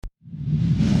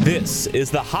This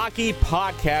is the Hockey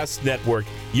Podcast Network,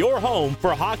 your home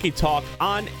for hockey talk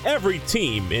on every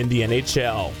team in the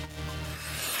NHL.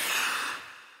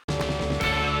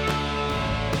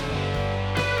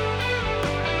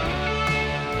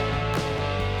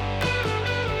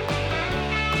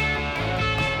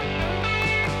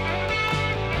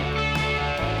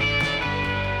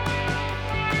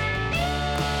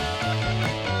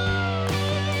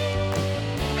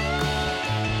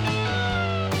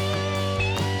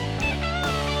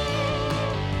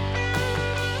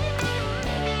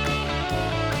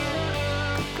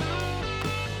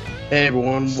 Hey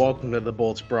everyone, welcome to the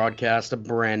Bolts Broadcast, a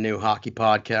brand new hockey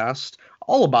podcast,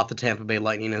 all about the Tampa Bay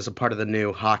Lightning as a part of the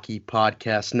new Hockey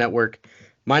Podcast Network.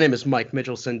 My name is Mike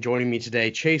Mitchelson. Joining me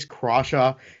today, Chase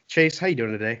Crawshaw. Chase, how you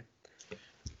doing today?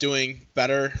 Doing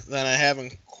better than I have in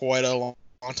quite a long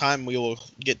time. We will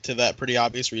get to that pretty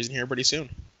obvious reason here pretty soon.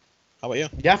 How about you?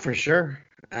 Yeah, for sure.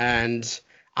 And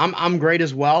I'm great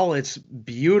as well. It's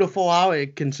beautiful out.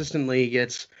 It consistently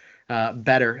gets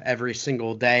better every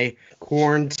single day.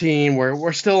 Quarantine,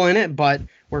 we're still in it, but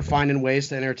we're finding ways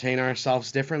to entertain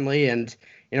ourselves differently. And,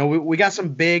 you know, we got some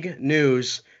big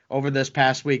news over this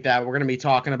past week that we're going to be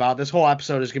talking about. This whole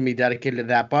episode is going to be dedicated to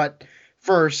that. But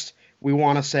first, we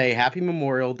want to say Happy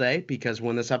Memorial Day, because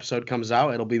when this episode comes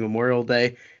out, it'll be Memorial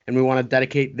Day. And we want to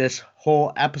dedicate this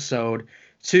whole episode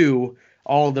to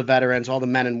all the veterans, all the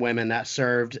men and women that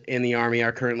served in the Army,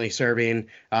 are currently serving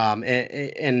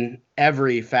in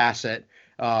every facet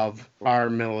of our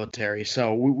military.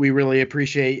 So we really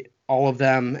appreciate all of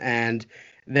them, and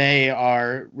they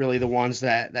are really the ones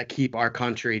that keep our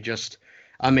country just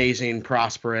amazing,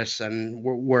 prosperous, and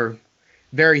we're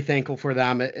very thankful for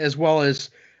them, as well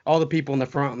as all the people in the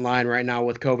front line right now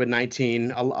with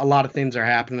COVID-19. A lot of things are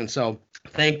happening, so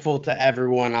thankful to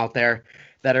everyone out there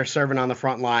that are serving on the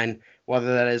front line,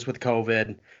 whether that is with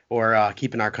COVID or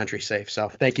keeping our country safe. So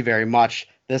thank you very much.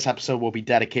 This episode will be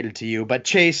dedicated to you. But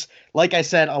Chase, like I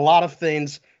said, a lot of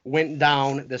things went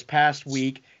down this past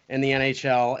week in the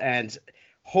NHL, and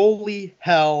holy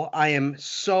hell, I am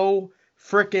so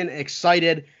freaking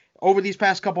excited. Over these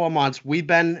past couple of months, we've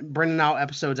been bringing out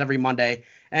episodes every Monday,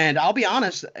 and I'll be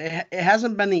honest, it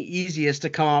hasn't been the easiest to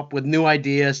come up with new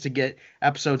ideas to get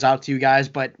episodes out to you guys,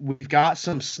 but we've got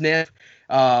some sniff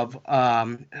of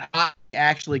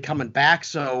actually coming back,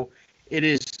 so it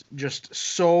is just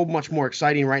so much more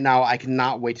exciting right now. I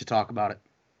cannot wait to talk about it.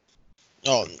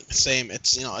 Oh, same.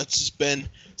 It's just been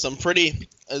some pretty,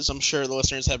 as I'm sure the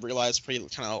listeners have realized, pretty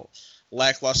kind of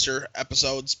lackluster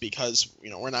episodes, because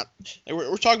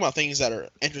we're talking about things that are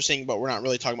interesting, but we're not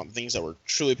really talking about the things that we're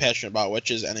truly passionate about,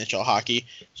 which is NHL hockey.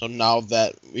 So now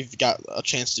that we've got a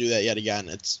chance to do that yet again,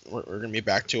 we're going to be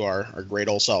back to our great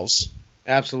old selves.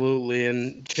 Absolutely.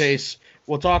 And Chase,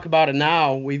 we'll talk about it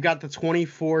now. We've got the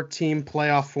 24-team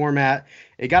playoff format.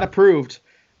 It got approved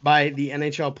by the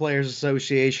NHL Players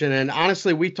Association, and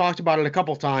honestly, we've talked about it a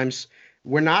couple times.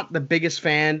 We're not the biggest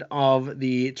fan of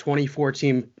the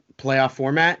 24-team playoff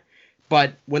format,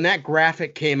 but when that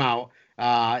graphic came out,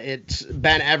 it's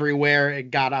been everywhere.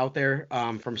 It got out there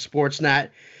from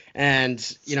Sportsnet,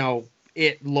 and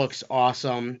it looks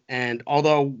awesome. And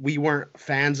although we weren't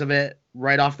fans of it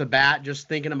right off the bat, just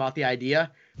thinking about the idea,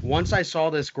 once I saw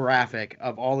this graphic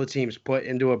of all the teams put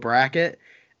into a bracket,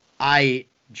 I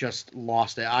just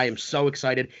lost it. I am so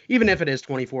excited. Even if it is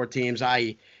 24 teams,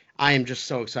 I am just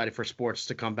so excited for sports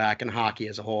to come back and hockey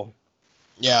as a whole.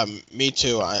 Yeah, me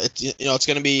too. It's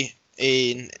going to be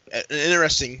an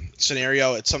interesting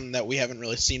scenario. It's something that we haven't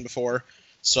really seen before.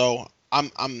 So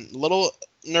I'm a little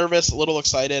nervous, a little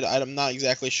excited. I'm not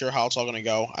exactly sure how it's all going to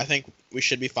go. I think we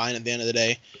should be fine at the end of the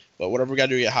day. But whatever we got to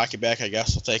do to get hockey back, I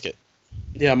guess I'll take it.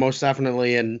 Yeah, most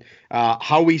definitely. And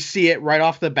how we see it right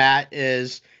off the bat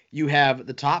is you have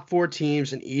the top four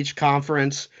teams in each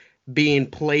conference being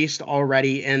placed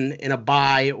already in a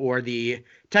bye, or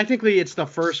technically it's the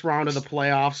first round of the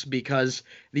playoffs, because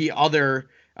the other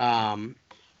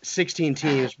 16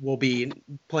 teams will be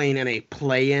playing in a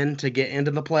play-in to get into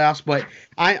the playoffs. But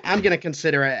I'm going to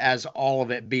consider it as all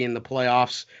of it being the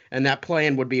playoffs, and that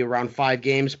play-in would be around 5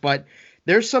 games. But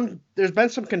there's been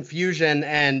some confusion,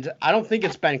 and I don't think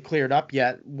it's been cleared up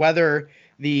yet whether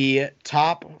the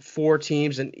top 4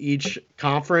 teams in each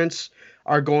conference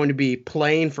are going to be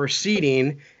playing for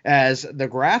seeding, as the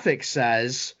graphic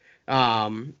says,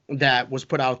 that was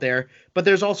put out there. But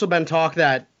there's also been talk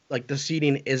that the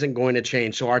seeding isn't going to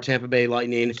change. So our Tampa Bay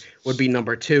Lightning would be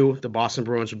number 2, the Boston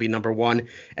Bruins would be number 1,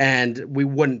 and we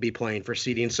wouldn't be playing for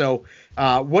seeding. So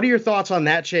what are your thoughts on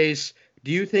that, Chase?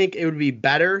 Do you think it would be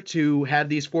better to have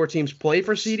these 4 teams play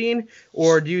for seeding,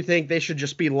 or do you think they should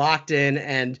just be locked in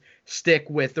and stick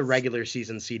with the regular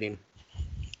season seeding?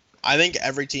 I think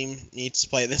every team needs to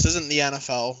play. This isn't the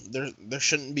NFL. There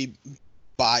shouldn't be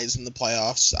buys in the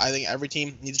playoffs. I think every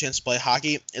team needs a chance to play.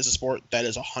 Hockey is a sport that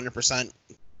is 100%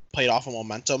 played off of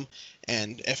momentum,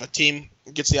 and if a team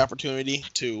gets the opportunity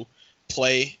to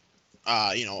play,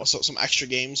 some extra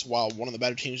games while one of the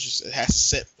better teams just has to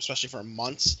sit, especially for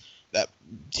months, that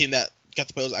team that got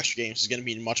to play those extra games is going to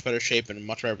be in much better shape and in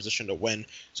much better position to win.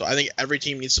 So I think every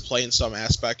team needs to play in some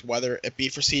aspect, whether it be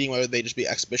for seeding, whether they just be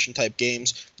exhibition type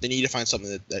games. They need to find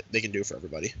something that they can do for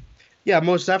everybody. Yeah,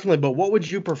 most definitely. But what would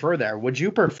you prefer there? Would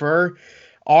you prefer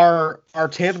our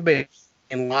Tampa Bay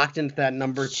and locked into that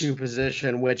number 2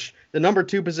 position, which the number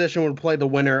 2 position would play the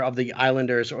winner of the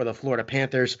Islanders or the Florida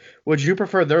Panthers? Would you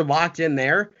prefer they're locked in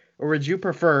there, or would you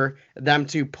prefer them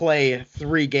to play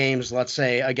 3 games, let's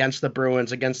say, against the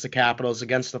Bruins, against the Capitals,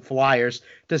 against the Flyers,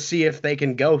 to see if they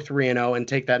can go 3-0 and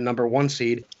take that number 1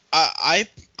 seed? I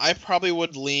probably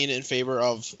would lean in favor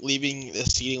of leaving the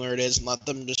seeding where it is and let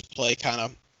them just play kind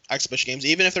of exhibition games,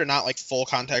 even if they're not like full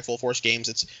contact, full force games.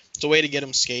 It's a way to get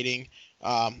them skating.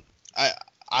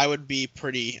 I would be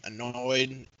pretty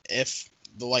annoyed if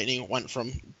the Lightning went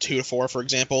from 2 to 4, for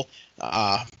example.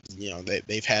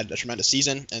 They've had a tremendous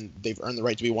season and they've earned the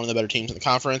right to be one of the better teams in the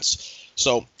conference.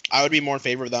 So I would be more in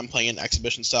favor of them playing an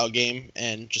exhibition style game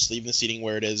and just leaving the seeding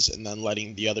where it is and then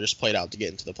letting the others play it out to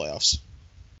get into the playoffs.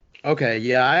 Okay,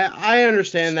 yeah, I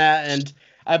understand that, and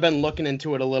I've been looking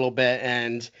into it a little bit,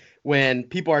 and when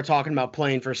people are talking about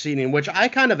playing for seeding, which I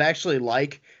kind of actually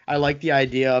like. I like the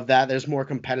idea of that. There's more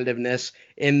competitiveness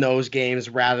in those games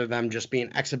rather than just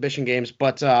being exhibition games.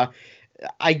 But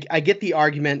I get the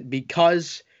argument,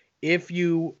 because if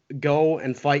you go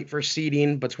and fight for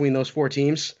seeding between those 4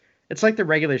 teams, it's like the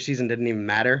regular season didn't even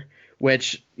matter,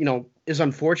 which, is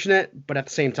unfortunate. But at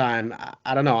the same time,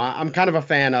 I don't know. I'm kind of a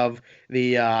fan of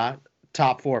the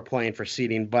top 4 playing for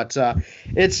seeding, but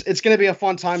it's going to be a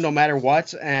fun time no matter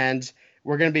what. And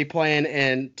we're going to be playing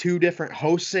in 2 different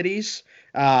host cities.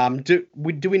 Do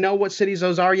we know what cities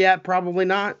those are yet? Probably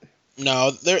not.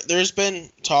 No, there's been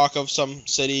talk of some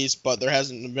cities, but there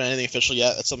hasn't been anything official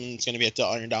yet. That's something that's going to be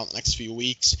ironed out in the next few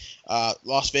weeks.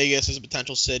 Las Vegas is a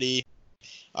potential city.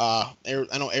 I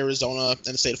know Arizona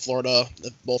and the state of Florida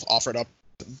have both offered up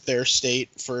their state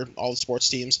for all the sports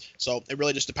teams. So it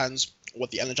really just depends what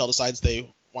the NHL decides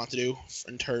they want to do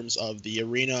in terms of the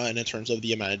arena and in terms of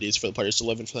the amenities for the players to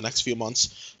live in for the next few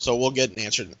months. So we'll get an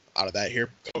answer out of that here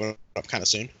coming up kind of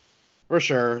soon. For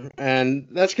sure. And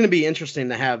that's going to be interesting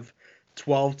to have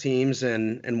 12 teams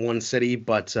in one city,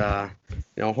 but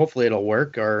hopefully it'll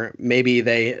work, or maybe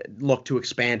they look to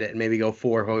expand it and maybe go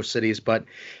 4 host cities, but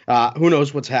who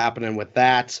knows what's happening with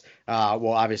that.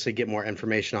 We'll obviously get more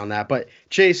information on that. But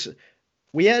Chase,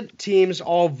 we had teams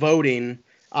all voting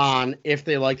on if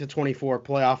they like the 24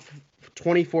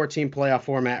 team playoff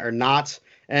format or not.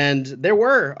 And there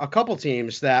were a couple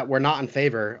teams that were not in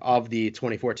favor of the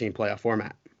 2014 playoff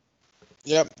format.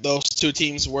 Yep, those 2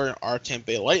 teams were our Tampa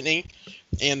Bay Lightning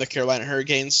and the Carolina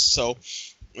Hurricanes. So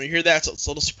when you hear that, it's a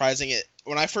little surprising.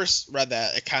 When I first read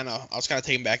that, I was kind of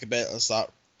taken back a bit. I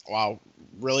thought, wow,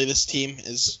 really, this team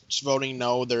is just voting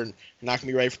no? They're not going to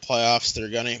be ready for playoffs. They're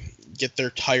going to get their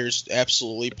tires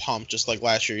absolutely pumped, just like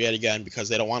last year yet again, because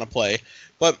they don't want to play.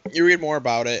 But you read more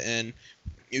about it, and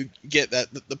you get that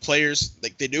the players,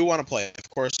 like, they do want to play. Of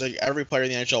course, like, every player in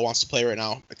the NHL wants to play right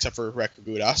now, except for Radko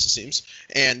Gudas, it seems.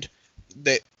 And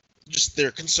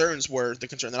their concerns were the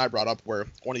concern that I brought up, where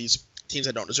one of these teams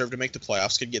that don't deserve to make the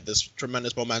playoffs could get this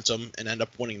tremendous momentum and end up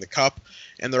winning the cup.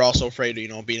 And they're also afraid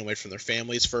of, being away from their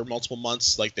families for multiple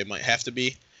months, like they might have to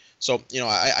be. So,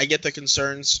 I get the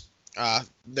concerns.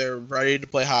 They're ready to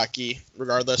play hockey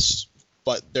regardless,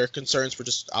 but their concerns were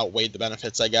just outweighed the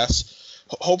benefits, I guess.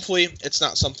 Hopefully it's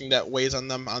not something that weighs on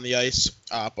them on the ice,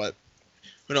 but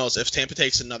who knows? If Tampa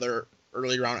takes another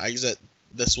early round exit,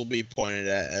 this will be pointed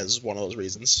at as one of those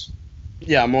reasons.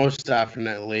 Yeah, most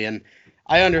definitely. And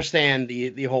I understand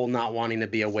the whole not wanting to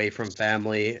be away from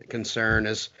family concern,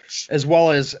 as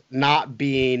well as not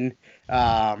being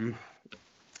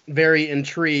very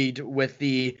intrigued with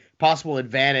the possible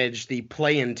advantage the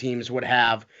play-in teams would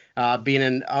have being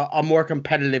in a more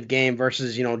competitive game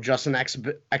versus, just an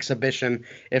exhibition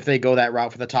if they go that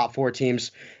route for the top 4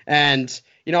 teams. And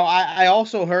I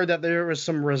also heard that there was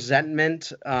some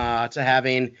resentment to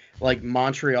having like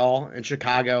Montreal and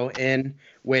Chicago in,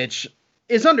 which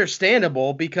is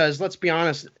understandable because, let's be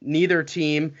honest, neither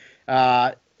team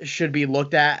should be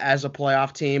looked at as a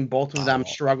playoff team. Both of them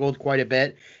struggled quite a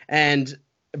bit, and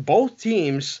both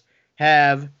teams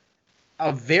have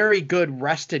a very good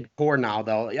rested core now,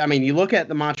 though. I mean, you look at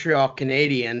the Montreal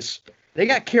Canadiens, they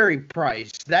got Carey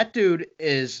Price. That dude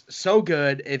is so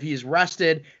good. If he's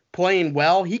rested, playing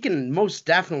well, he can most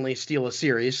definitely steal a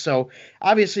series. So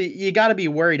obviously you got to be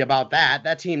worried about that.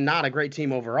 That team, not a great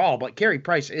team overall, but Carey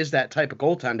Price is that type of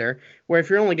goaltender where if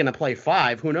you're only going to play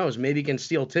 5, who knows, maybe he can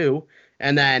steal 2,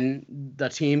 and then the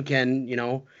team can,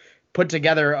 put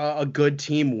together a good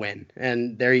team win.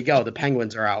 And there you go. The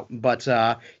Penguins are out. But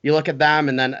you look at them,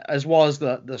 and then as well as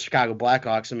the Chicago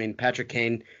Blackhawks, I mean, Patrick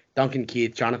Kane, Duncan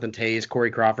Keith, Jonathan Toews,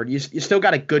 Corey Crawford, you still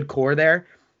got a good core there.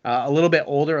 A little bit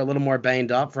older, a little more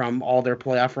banged up from all their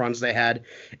playoff runs they had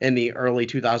in the early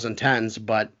 2010s.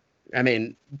 But, I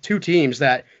mean, 2 teams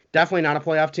that definitely not a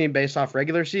playoff team based off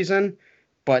regular season,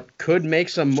 but could make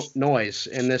some noise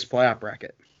in this playoff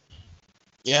bracket.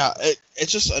 Yeah,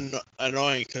 it's just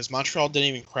annoying because Montreal didn't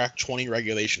even crack 20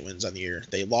 regulation wins on the year.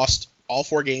 They lost all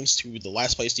 4 games to the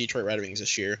last place Detroit Red Wings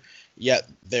this year, yet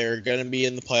they're going to be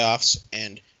in the playoffs,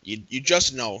 and you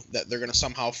just know that they're going to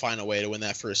somehow find a way to win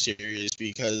that first series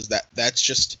because that's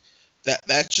just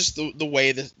the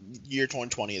way the year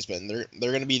 2020 has been.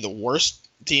 They're going to be the worst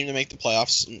team to make the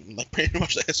playoffs in like pretty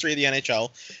much the history of the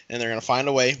NHL, and they're going to find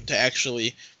a way to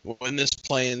actually win this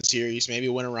play-in series, maybe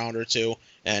win a round or 2,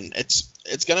 and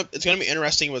it's gonna be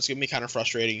interesting, but it's gonna be kind of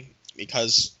frustrating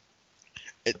because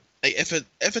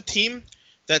if a team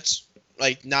that's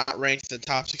like not ranked in the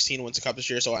top 16 wins the cup this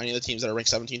year, so any of the teams that are ranked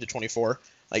 17 to 24,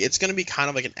 like it's gonna be kind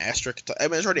of like an asterisk. I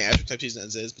mean, it's already an asterisk type season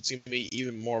as is, but it's gonna be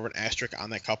even more of an asterisk on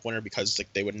that cup winner because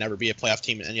like they would never be a playoff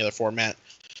team in any other format.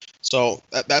 So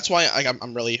that's why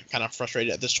I'm really kind of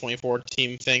frustrated at this 24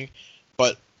 team thing.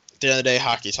 But at the end of the day,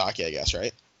 hockey's hockey, I guess,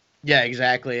 right? Yeah,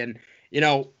 exactly. And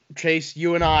Chase,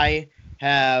 you and I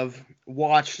have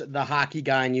watched the Hockey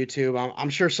Guy on YouTube. I'm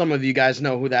sure some of you guys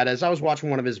know who that is. I was watching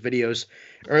one of his videos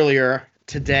earlier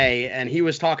today, and he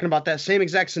was talking about that same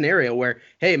exact scenario where,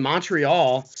 hey,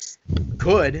 Montreal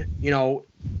could,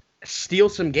 steal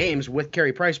some games with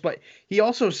Carey Price. But he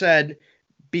also said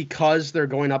because they're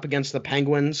going up against the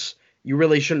Penguins, you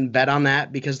really shouldn't bet on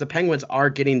that because the Penguins are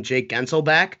getting Jake Gensel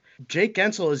back. Jake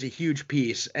Gensel is a huge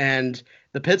piece, and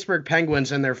the Pittsburgh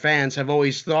Penguins and their fans have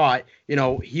always thought,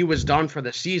 he was done for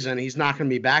the season. He's not going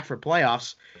to be back for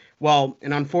playoffs. Well,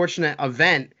 an unfortunate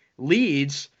event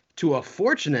leads to a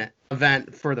fortunate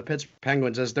event for the Pittsburgh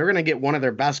Penguins as they're going to get one of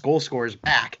their best goal scorers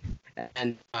back.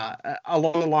 And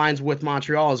along the lines with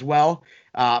Montreal as well,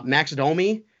 Max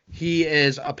Domi, he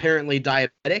is apparently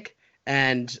diabetic,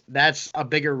 and that's a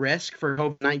bigger risk for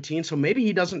COVID-19. So maybe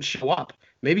he doesn't show up.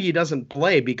 Maybe he doesn't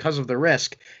play because of the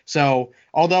risk. So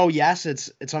although, yes,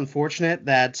 it's unfortunate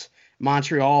that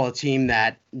Montreal, a team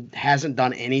that hasn't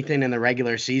done anything in the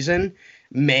regular season,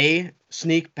 may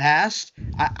sneak past,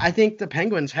 I think the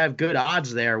Penguins have good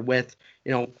odds there with,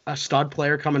 a stud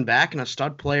player coming back and a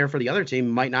stud player for the other team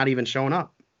might not even showing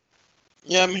up.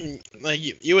 Yeah, I mean, like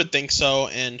you would think so,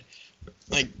 and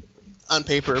like on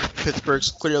paper, Pittsburgh's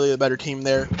clearly the better team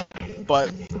there,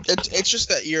 but it's just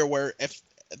that year where if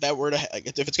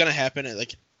it's gonna happen,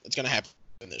 it's gonna happen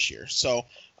this year. So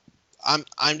I'm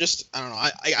I don't know.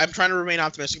 I'm trying to remain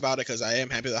optimistic about it because I am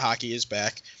happy that hockey is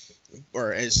back,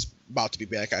 or is about to be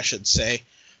back, I should say.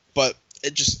 But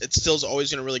it still is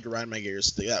always gonna really grind my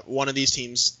gears that one of these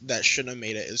teams that shouldn't have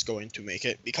made it is going to make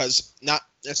it because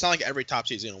it's not like every top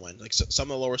seed is gonna win. Like some of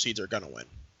the lower seeds are gonna win.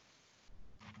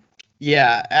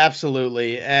 Yeah,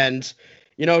 absolutely. And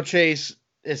Chase,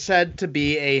 is said to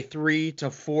be a 3 to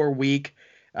 4 week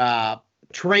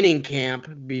training camp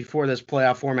before this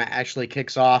playoff format actually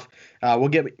kicks off. We'll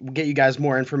get you guys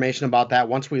more information about that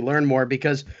once we learn more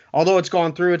because although it's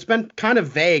gone through, it's been kind of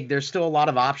vague. There's still a lot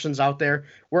of options out there.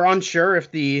 We're unsure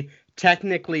if the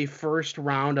technically first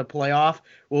round of playoff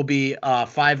will be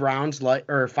 5 rounds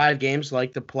or 5 games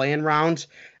like the play-in rounds.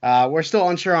 We're still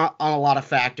unsure on a lot of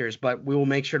factors, but we will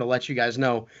make sure to let you guys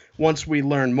know once we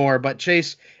learn more. But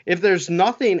Chase, if there's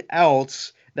nothing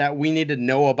else that we need to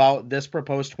know about this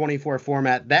proposed 24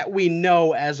 format that we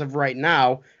know as of right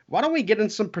now, why don't we get in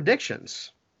some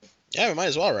predictions? Yeah, we might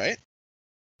as well, right?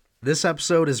 This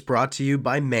episode is brought to you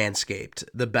by Manscaped,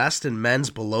 the best in men's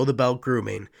below-the-belt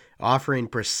grooming, offering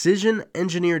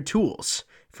precision-engineered tools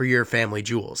for your family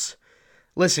jewels.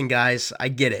 Listen, guys, I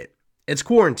get it. It's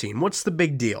quarantine. What's the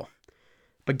big deal?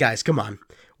 But guys, come on.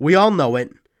 We all know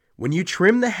it. When you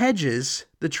trim the hedges,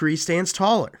 the tree stands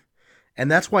taller. And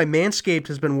that's why Manscaped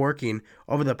has been working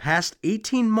over the past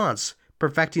 18 months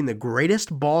perfecting the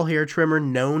greatest ball hair trimmer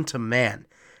known to man,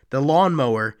 the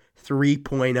Lawnmower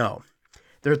 3.0.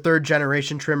 Their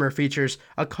third-generation trimmer features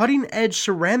a cutting-edge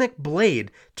ceramic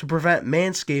blade to prevent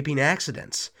manscaping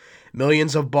accidents.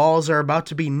 Millions of balls are about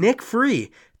to be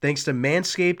nick-free thanks to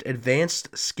Manscaped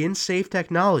advanced skin-safe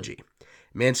technology.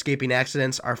 Manscaping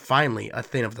accidents are finally a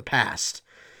thing of the past.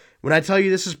 When I tell you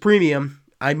this is premium,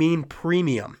 I mean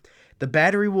premium. The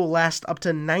battery will last up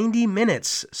to 90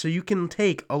 minutes, so you can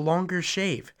take a longer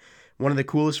shave. One of the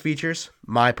coolest features,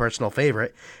 my personal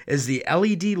favorite, is the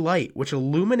LED light, which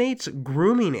illuminates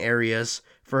grooming areas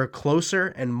for a closer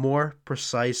and more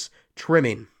precise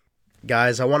trimming.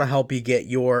 Guys, I want to help you get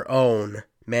your own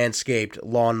Manscaped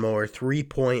Lawnmower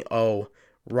 3.0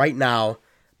 right now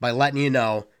by letting you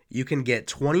know you can get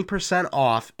 20%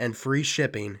 off and free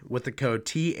shipping with the code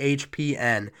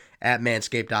THPN at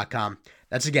manscaped.com.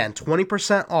 That's again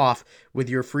 20% off with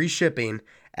your free shipping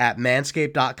at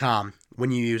manscaped.com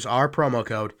when you use our promo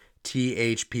code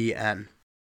THPN.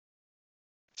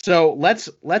 So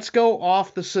let's go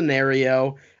off the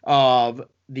scenario of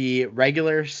the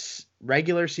regular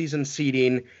season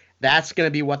seeding. That's going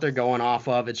to be what they're going off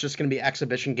of. It's just going to be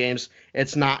exhibition games.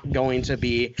 It's not going to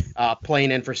be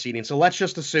playing in for seeding. So let's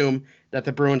just assume that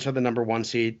the Bruins are the number 1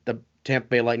 seed, the Tampa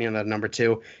Bay Lightning are the number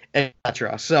 2,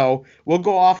 etc. So we'll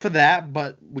go off of that,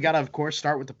 but we got to, of course,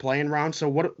 start with the play-in round. So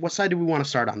what side do we want to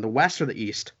start on, the West or the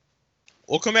East?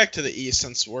 We'll come back to the East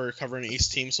since we're covering the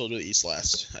East team, so we'll do the East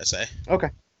last, I say. Okay.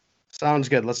 Sounds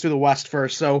good. Let's do the West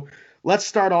first. So let's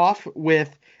start off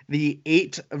with the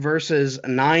 8 versus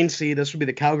 9 seed. This would be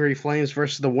the Calgary Flames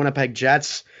versus the Winnipeg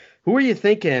Jets. Who are you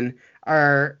thinking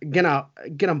are gonna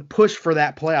push for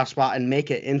that playoff spot and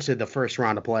make it into the first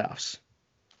round of playoffs?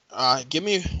 Give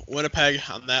me Winnipeg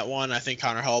on that one. I think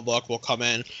Connor Hellebuyck will come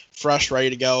in fresh,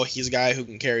 ready to go. He's a guy who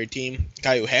can carry a team, a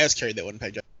guy who has carried that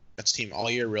Winnipeg Jets team all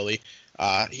year, really.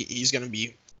 He's going to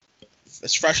be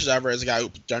as fresh as ever as a guy who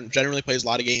generally plays a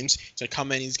lot of games. He's going to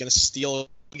come in, he's going to steal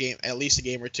a game, at least a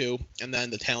game or two, and then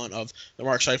the talent of the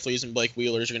Mark Scheifele's and Blake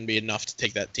Wheelers are going to be enough to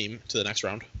take that team to the next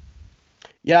round.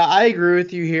 Yeah, I agree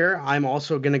with you here. I'm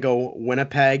also going to go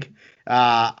Winnipeg.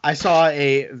 I saw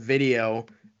a video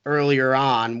earlier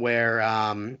on where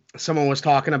someone was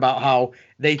talking about how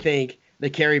they think the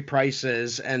Carey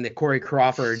Prices and the Corey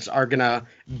Crawfords are going to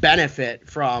benefit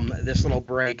from this little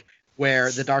break,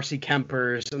 where the Darcy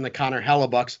Kempers and the Connor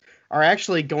Hellebuycks are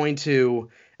actually going to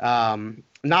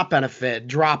not benefit,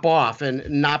 drop off, and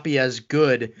not be as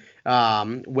good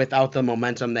without the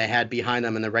momentum they had behind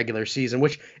them in the regular season,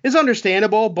 which is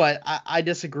understandable, but I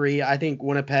disagree. I think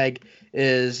Winnipeg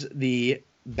is the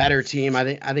better team.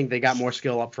 I think they got more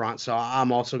skill up front, so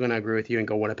I'm also going to agree with you and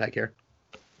go Winnipeg here.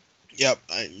 Yep,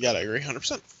 I gotta agree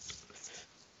 100%.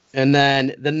 And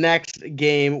then the next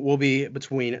game will be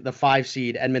between the 5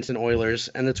 seed Edmonton Oilers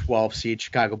and the 12 seed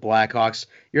Chicago Blackhawks.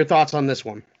 Your thoughts on this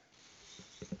one?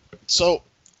 So,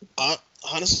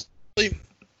 honestly,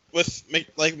 with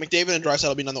McDavid and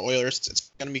Draisaitl being on the Oilers, it's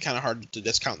going to be kind of hard to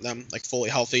discount them like fully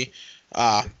healthy.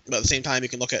 But at the same time, you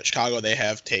can look at Chicago. They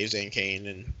have Toews and Kane,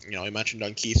 and you mentioned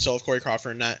Dunn Keith. So, of Corey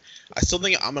Crawford in that. I still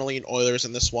think I'm going to lean Oilers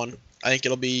in this one. I think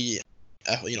it'll be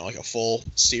like a full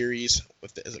series.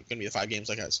 Is it going to be the 5 games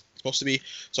like it's supposed to be?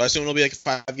 So I assume it'll be like a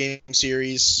 5-game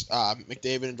series.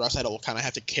 McDavid and Draisaitl will kind of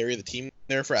have to carry the team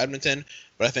there for Edmonton,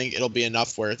 but I think it'll be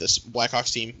enough where this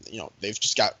Blackhawks team, they've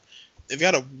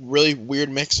got a really weird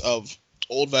mix of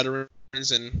old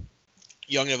veterans and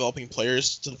young developing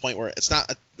players to the point where it's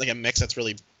not like a mix that's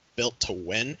really built to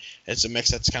win. It's a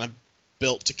mix that's kind of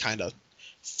built to kind of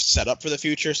set up for the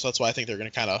future. So that's why I think they're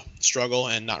going to kind of struggle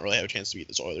and not really have a chance to beat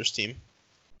this Oilers team.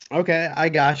 Okay, I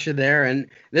got you there. And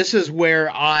this is where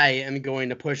I am going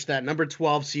to push that number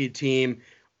 12 seed team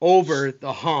over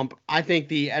the hump. I think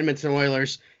the Edmonton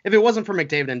Oilers, if it wasn't for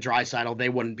McDavid and Draisaitl, they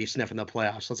wouldn't be sniffing the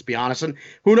playoffs, let's be honest. And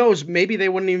who knows, maybe they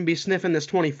wouldn't even be sniffing this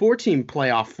 24-team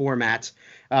playoff format.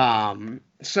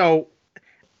 So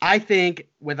I think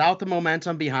without the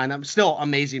momentum behind them, still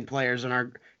amazing players and are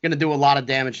going to do a lot of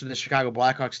damage to the Chicago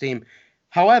Blackhawks team.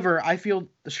 However, I feel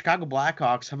the Chicago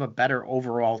Blackhawks have a better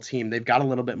overall team. They've got a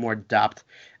little bit more depth.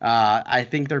 I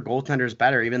think their goaltender is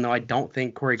better, even though I don't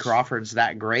think Corey Crawford's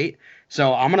that great.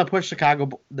 So I'm going to push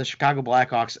the Chicago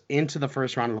Blackhawks into the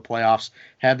first round of the playoffs,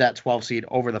 have that 12 seed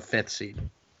over the 5th seed.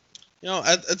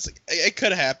 It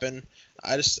could happen.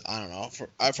 I don't know. For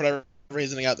whatever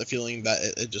reason, I got the feeling that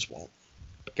it just won't.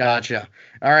 Gotcha.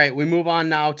 All right, we move on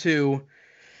now to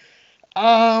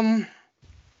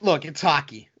look, it's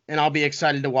hockey. And I'll be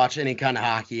excited to watch any kind of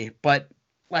hockey. But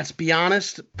let's be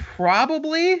honest,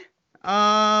 probably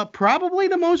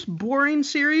the most boring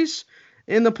series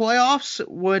in the playoffs,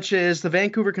 which is the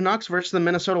Vancouver Canucks versus the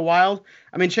Minnesota Wild.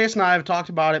 I mean, Chase and I have talked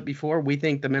about it before. We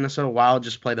think the Minnesota Wild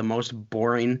just play the most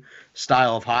boring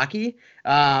style of hockey.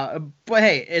 But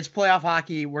hey, it's playoff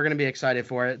hockey. We're going to be excited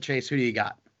for it. Chase, who do you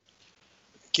got?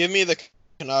 Give me the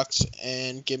Canucks,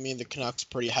 and give me the Canucks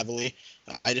pretty heavily.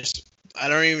 I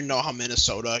don't even know how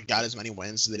Minnesota got as many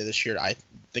wins as they did this year. I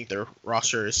think their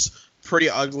roster is pretty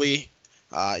ugly.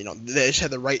 They just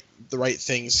had the right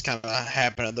things kind of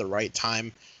happen at the right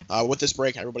time. With this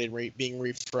break, everybody being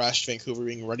refreshed, Vancouver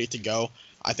being ready to go,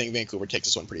 I think Vancouver takes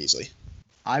this one pretty easily.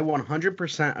 I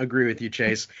 100% agree with you,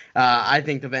 Chase. I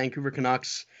think the Vancouver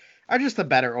Canucks are just a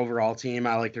better overall team.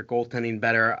 I like their goaltending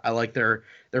better. I like their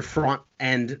front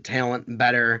end talent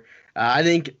better. I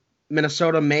think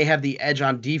Minnesota may have the edge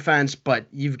on defense, but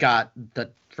you've got the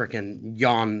freaking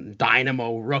young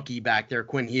dynamo rookie back there,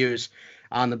 Quinn Hughes,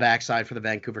 on the backside for the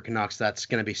Vancouver Canucks. That's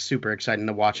going to be super exciting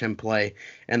to watch him play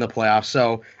in the playoffs.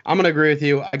 So I'm going to agree with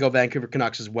you. I go Vancouver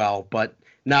Canucks as well. But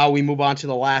now we move on to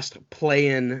the last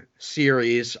play-in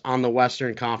series on the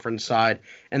Western Conference side,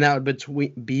 and that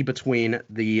would be between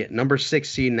the number 6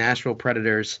 seed Nashville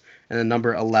Predators and the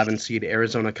number 11 seed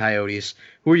Arizona Coyotes.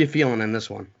 Who are you feeling in this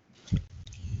one?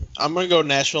 I'm going to go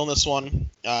Nashville in this one.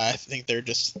 I think they're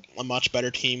just a much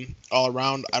better team all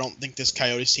around. I don't think this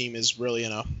Coyotes team is really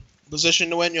in a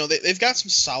position to win. They've got some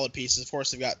solid pieces. Of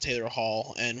course, they've got Taylor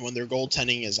Hall, and when their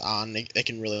goaltending is on, they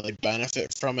can really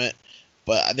benefit from it.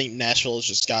 But I think Nashville has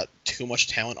just got too much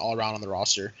talent all around on the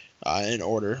roster in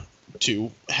order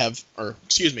to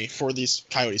for these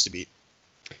Coyotes to beat.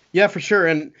 Yeah, for sure.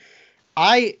 And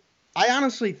I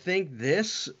honestly think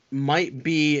this might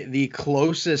be the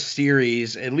closest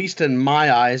series, at least in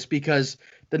my eyes, because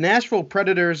the Nashville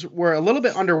Predators were a little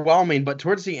bit underwhelming, but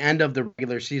towards the end of the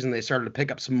regular season, they started to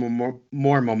pick up some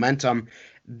more momentum.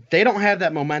 They don't have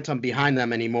that momentum behind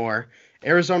them anymore.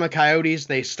 Arizona Coyotes,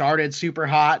 they started super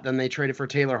hot, then they traded for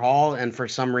Taylor Hall, and for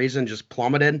some reason just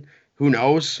plummeted. Who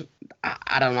knows?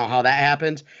 I don't know how that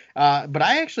happened. But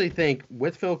I actually think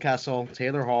with Phil Kessel,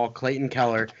 Taylor Hall, Clayton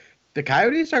Keller, the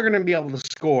Coyotes are going to be able to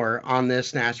score on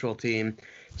this Nashville team.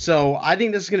 So I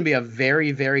think this is going to be a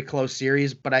very, very close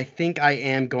series, but I think I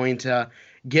am going to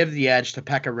give the edge to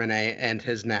Pekka Rinne and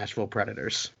his Nashville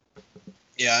Predators.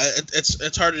 Yeah,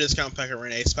 it's hard to discount Pekka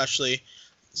Rinne, especially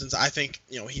since I think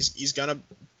he's gonna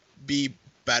be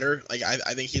better. Like I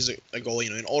think he's a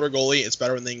goalie, an older goalie. It's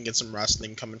better when they can get some rest and they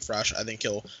can come in fresh. I think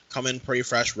he'll come in pretty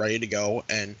fresh, ready to go,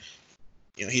 and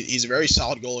he's a very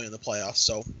solid goalie in the playoffs.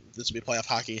 So this will be playoff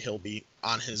hockey. He'll be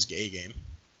on his A game.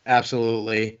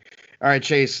 Absolutely. All right,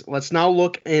 Chase, let's now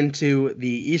look into the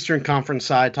Eastern Conference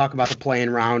side, talk about the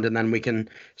play-in round, and then we can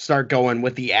start going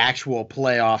with the actual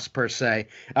playoffs per se.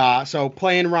 So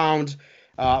play-in round,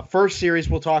 first series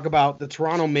we'll talk about the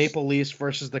Toronto Maple Leafs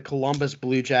versus the Columbus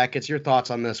Blue Jackets. Your thoughts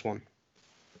on this one?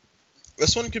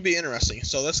 This one could be interesting.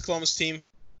 So this Columbus team,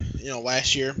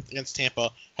 last year against Tampa,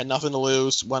 had nothing to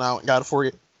lose, went out and got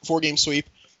a four-game sweep.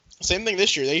 Same thing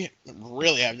this year. They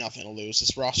really have nothing to lose.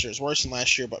 This roster is worse than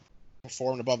last year, but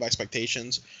performed above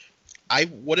expectations. I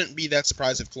wouldn't be that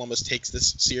surprised if Columbus takes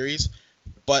this series,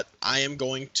 but I am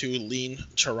going to lean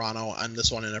Toronto on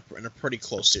this one in a pretty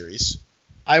close series.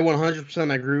 I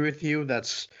 100% agree with you.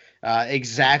 That's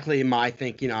exactly my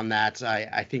thinking on that.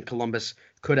 I think Columbus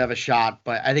could have a shot,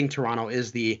 but I think Toronto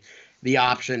is the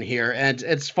option here. And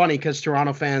it's funny because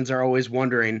Toronto fans are always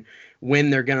wondering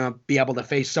when they're going to be able to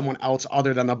face someone else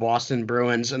other than the Boston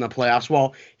Bruins in the playoffs.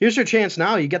 Well, here's your chance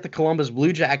now. You get the Columbus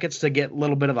Blue Jackets to get a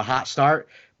little bit of a hot start,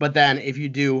 but then if you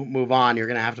do move on, you're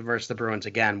going to have to verse the Bruins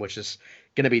again, which is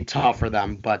going to be tough for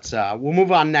them. But we'll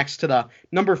move on next to the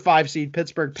number 5 seed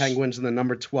Pittsburgh Penguins and the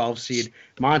number 12 seed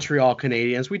Montreal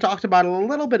Canadiens. We talked about it a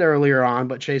little bit earlier on,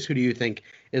 but Chase, who do you think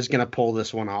is going to pull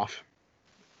this one off?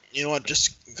 You know what?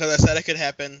 Just because I said it could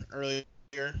happen earlier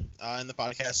in the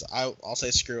podcast, I'll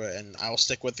say screw it, and I'll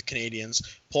stick with the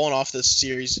Canadiens pulling off this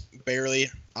series barely.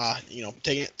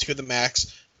 Taking it to the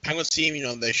max. Penguins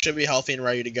team, they should be healthy and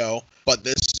ready to go, but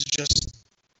this is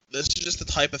just the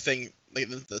type of thing, like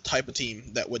the type of team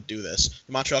that would do this.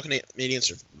 The Montreal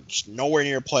Canadiens are just nowhere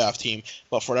near a playoff team,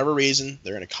 but for whatever reason,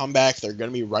 they're going to come back. They're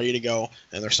going to be ready to go,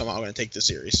 and they're somehow going to take the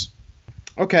series.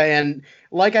 Okay, and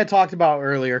like I talked about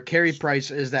earlier, Carey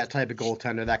Price is that type of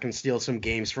goaltender that can steal some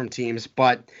games from teams,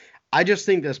 but I just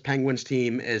think this Penguins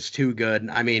team is too good.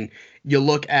 I mean, you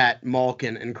look at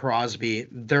Malkin and Crosby,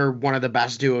 they're one of the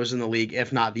best duos in the league,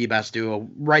 if not the best duo,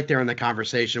 right there in the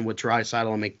conversation with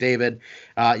Draisaitl and McDavid.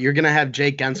 You're going to have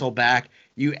Jake Gensel back.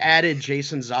 You added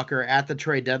Jason Zucker at the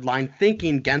trade deadline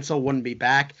thinking Gensel wouldn't be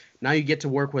back. Now you get to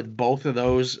work with both of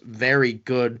those very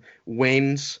good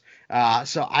wings.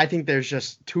 So I think there's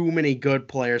just too many good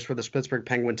players for this Pittsburgh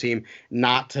Penguin team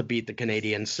not to beat the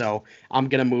Canadiens. So I'm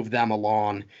going to move them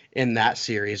along in that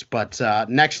series. But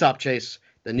next up, Chase,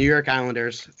 the New York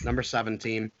Islanders, number 7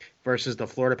 team, versus the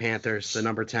Florida Panthers, the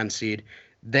number 10 seed.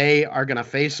 They are going to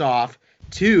face off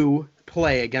to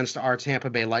play against our Tampa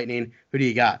Bay Lightning. Who do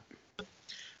you got?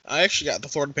 I actually got the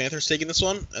Florida Panthers taking this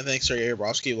one. I think Sergei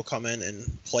Bobrovsky will come in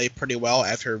and play pretty well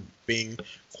after being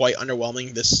quite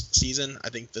underwhelming this season. I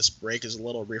think this break is a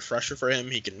little refresher for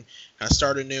him. He can kind of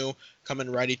start anew, come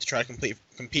in ready to try to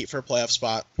compete for a playoff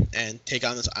spot, and take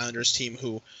on this Islanders team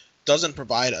who doesn't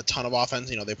provide a ton of offense.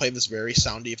 They play this very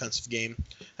sound defensive game.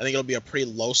 I think it'll be a pretty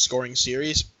low-scoring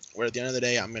series, where at the end of the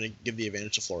day, I'm going to give the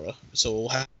advantage to Florida. So we'll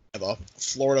have a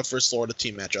Florida versus Florida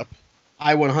team matchup.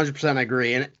 I 100%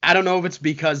 agree. And I don't know if it's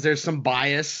because there's some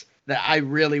bias that I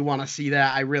really want to see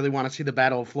that. I really want to see the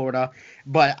Battle of Florida.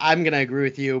 But I'm going to agree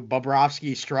with you.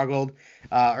 Bobrovsky struggled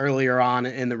earlier on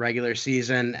in the regular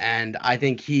season, and I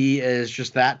think he is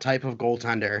just that type of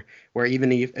goaltender where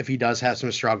even if he does have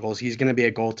some struggles, he's going to be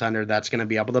a goaltender that's going to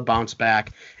be able to bounce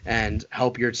back and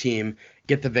help your team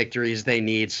get the victories they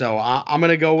need. So I'm going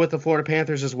to go with the Florida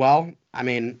Panthers as well. I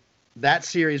mean, that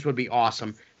series would be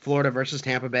awesome. Florida versus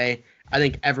Tampa Bay. I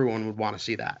think everyone would want to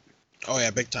see that. Oh,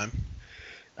 yeah, big time.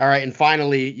 All right, and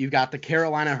finally, you've got the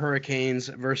Carolina Hurricanes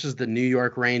versus the New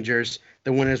York Rangers.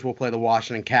 The winners will play the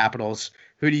Washington Capitals.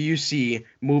 Who do you see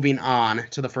moving on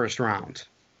to the first round?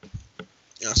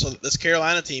 So this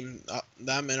Carolina team,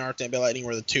 them and our Tampa Bay Lightning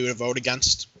were the two to vote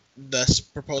against this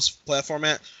proposed playoff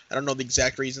format. I don't know the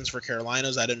exact reasons for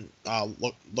Carolina's. I didn't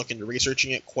look into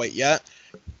researching it quite yet,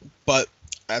 but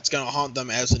that's going to haunt them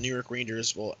as the New York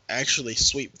Rangers will actually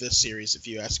sweep this series, if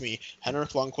you ask me. Henrik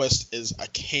Lundqvist is a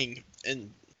king,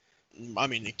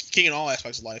 king in all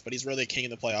aspects of life, but he's really a king in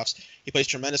the playoffs. He plays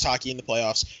tremendous hockey in the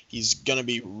playoffs. He's going to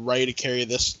be ready to carry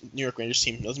this New York Rangers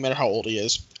team, doesn't matter how old he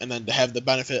is. And then to have the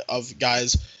benefit of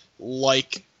guys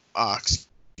like,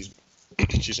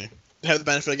 excuse me, to have the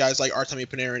benefit of guys like Artemi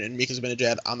Panarin and Mika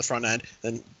Zibanejad on the front end,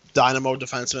 then dynamo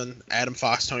defenseman Adam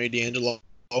Fox, Tony DeAngelo.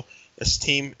 This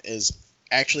team is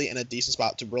actually in a decent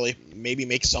spot to really maybe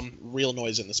make some real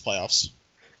noise in this playoffs.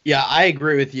 Yeah, I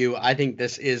agree with you. I think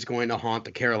this is going to haunt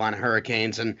the Carolina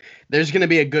Hurricanes, and there's going to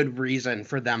be a good reason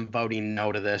for them voting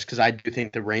no to this, because I do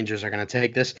think the Rangers are going to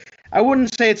take this. I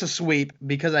wouldn't say it's a sweep,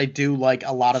 because I do like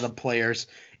a lot of the players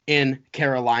in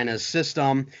Carolina's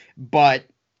system, but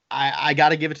I got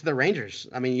to give it to the Rangers.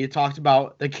 I mean, you talked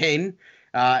about the Kane.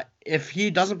 If he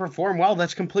doesn't perform well,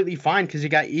 that's completely fine, because you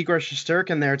got Igor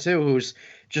Shesterkin there too, who's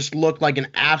just looked like an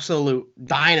absolute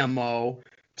dynamo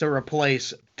to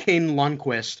replace Kane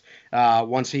Lundqvist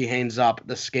once he hangs up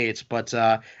the skates. But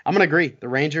I'm going to agree. The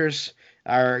Rangers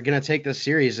are going to take this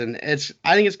series, and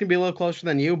I think it's going to be a little closer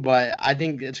than you, but I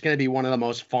think it's going to be one of the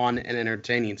most fun and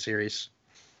entertaining series.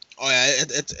 Oh, yeah,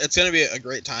 it's going to be a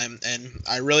great time, and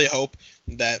I really hope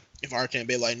that if our Tampa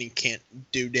Bay Lightning can't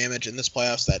do damage in this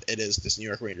playoffs, that it is this New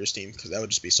York Rangers team, because that would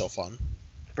just be so fun.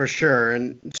 For sure.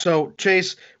 And so,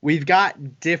 Chase, we've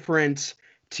got different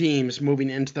teams moving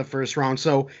into the first round.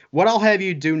 So what I'll have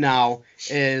you do now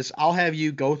is I'll have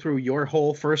you go through your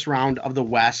whole first round of the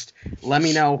West. Let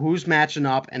me know who's matching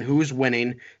up and who's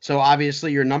winning. So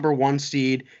obviously your number 1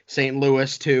 seed, St.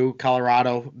 Louis 2,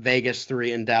 Colorado, Vegas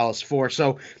 3, and Dallas 4.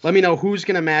 So let me know who's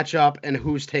going to match up and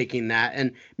who's taking that.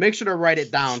 And make sure to write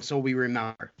it down so we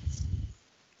remember.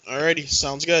 Alrighty,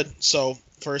 sounds good. So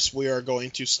first we are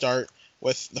going to start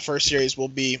with the first series will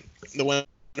be the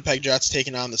Winnipeg Jets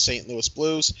taking on the St. Louis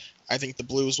Blues. I think the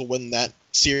Blues will win that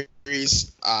series.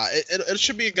 It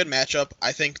should be a good matchup.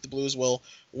 I think the Blues will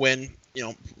win.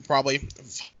 Probably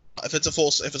if it's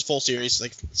full series,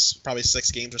 like probably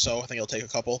 6 games or so. I think it'll take a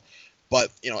couple,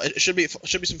 but it should be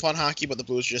some fun hockey. But the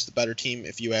Blues are just the better team,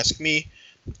 if you ask me.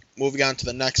 Moving on to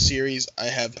the next series, I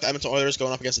have Edmonton Oilers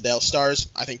going up against the Dallas Stars.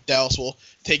 I think Dallas will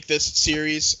take this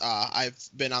series. I've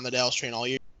been on the Dallas train all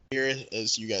year,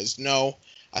 as you guys know.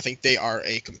 I think they are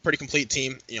a pretty complete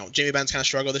team. Jamie Benn's kind of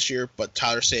struggled this year, but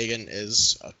Tyler Seguin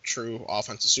is a true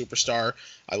offensive superstar.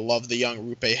 I love the young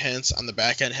Roope Hintz on the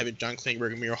back end, having John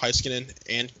Klingberg, Miro Heiskanen,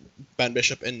 and Ben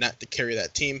Bishop in net to carry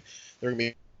that team. They're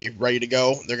going to be ready to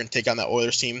go. They're going to take on that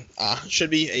Oilers team. Should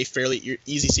be a fairly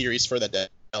easy series for that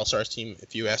Dallas Stars team,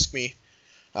 if you ask me.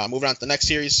 Moving on to the next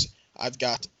series, I've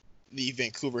got the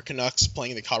Vancouver Canucks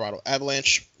playing the Colorado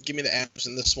Avalanche. Give me the Avs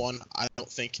in this one. I don't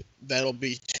think that'll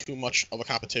be too much of a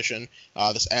competition.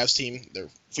 This Avs team, they're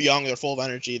young, they're full of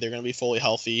energy, they're going to be fully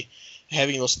healthy.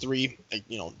 Having those 3,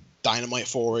 dynamite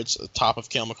forwards, at the top of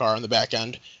Cale Makar on the back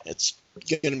end, it's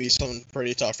going to be something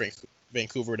pretty tough for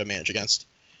Vancouver to manage against.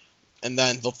 And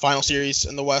then the final series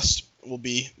in the West will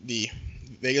be the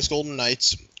Vegas Golden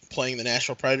Knights playing the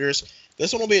Nashville Predators.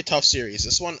 This one will be a tough series.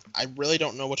 This one, I really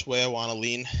don't know which way I want to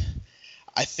lean.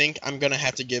 I think I'm going to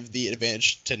have to give the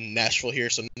advantage to Nashville here.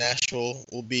 So Nashville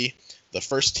will be the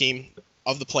first team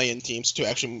of the play-in teams to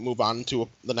actually move on to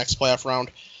the next playoff round.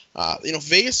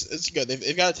 Vegas is good.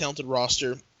 They've got a talented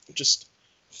roster.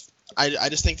 I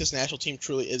just think this national team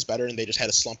truly is better, and they just had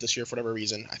a slump this year for whatever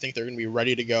reason. I think they're going to be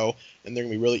ready to go, and they're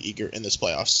going to be really eager in this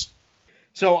playoffs.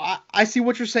 So I see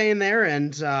what you're saying there,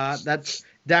 and that's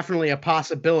definitely a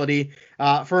possibility.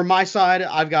 For my side,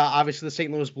 I've got obviously the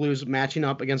St. Louis Blues matching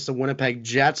up against the Winnipeg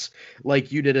Jets,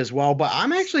 like you did as well, but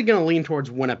I'm actually going to lean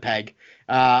towards Winnipeg.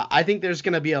 I think there's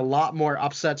going to be a lot more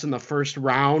upsets in the first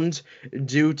round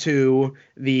due to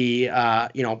the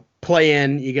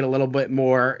play-in. You get a little bit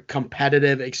more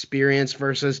competitive experience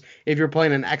versus if you're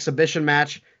playing an exhibition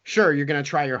match. Sure, you're going to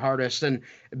try your hardest and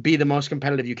be the most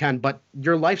competitive you can, but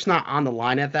your life's not on the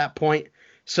line at that point.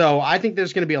 So I think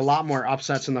there's going to be a lot more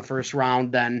upsets in the first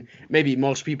round than maybe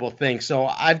most people think. So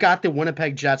I've got the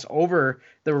Winnipeg Jets over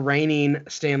the reigning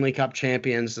Stanley Cup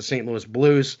champions, the St. Louis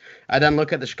Blues. I then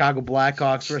look at the Chicago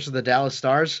Blackhawks versus the Dallas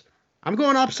Stars. I'm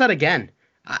going upset again.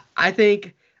 I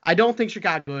don't think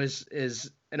Chicago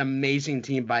is an amazing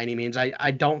team by any means.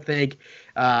 I don't think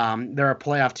they're a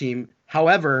playoff team.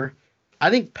 However, I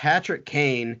think Patrick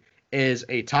Kane is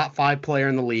a top 5 player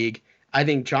in the league. I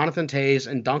think Jonathan Toews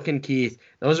and Duncan Keith,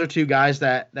 those are two guys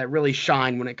that really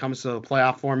shine when it comes to the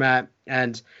playoff format.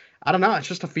 And I don't know, it's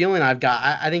just a feeling I've got.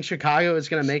 I think Chicago is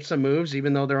going to make some moves,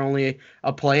 even though they're only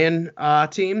a play-in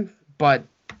team. But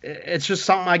it's just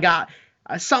something I got,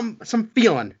 some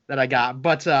feeling that I got.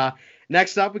 But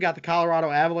next up, we got the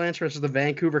Colorado Avalanche versus the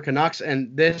Vancouver Canucks,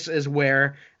 and this is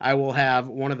where I will have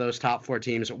one of those top 4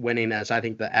 teams winning, as I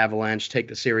think the Avalanche take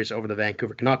the series over the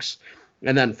Vancouver Canucks.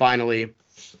 And then finally,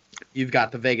 you've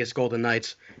got the Vegas Golden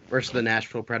Knights versus the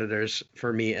Nashville Predators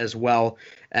for me as well.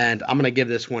 And I'm going to give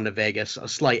this one to Vegas, a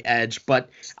slight edge. But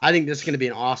I think this is going to be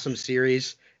an awesome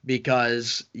series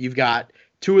because you've got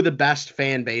two of the best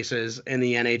fan bases in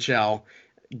the NHL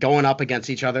going up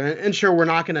against each other. And sure, we're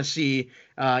not going to see,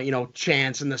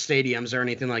 chants in the stadiums or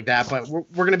anything like that, but we're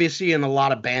going to be seeing a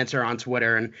lot of banter on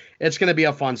Twitter, and it's going to be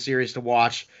a fun series to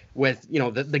watch with,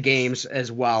 the games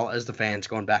as well as the fans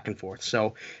going back and forth.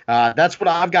 So that's what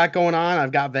I've got going on.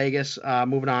 I've got Vegas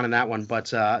moving on in that one, but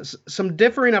some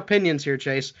differing opinions here,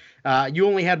 Chase. You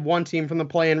only had one team from the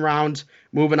play-in round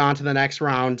moving on to the next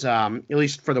round, at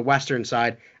least for the Western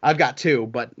side. I've got 2,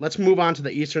 but let's move on to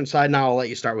the Eastern side now. I'll let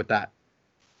you start with that.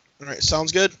 All right,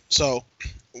 sounds good. So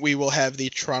we will have the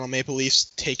Toronto Maple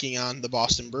Leafs taking on the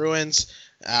Boston Bruins.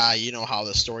 You know how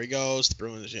the story goes. The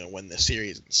Bruins, win the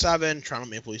series in 7. Toronto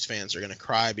Maple Leafs fans are going to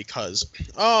cry because,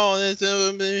 just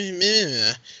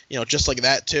like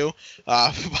that too.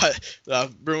 But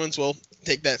the Bruins will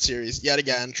take that series yet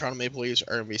again. Toronto Maple Leafs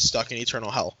are going to be stuck in eternal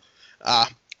hell.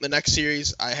 The next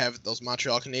series, I have those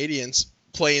Montreal Canadiens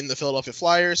playing the Philadelphia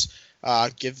Flyers.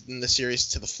 Give them the series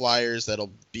to the Flyers.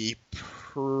 That'll be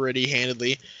pretty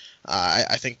handedly.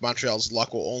 I think Montreal's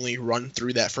luck will only run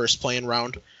through that first play-in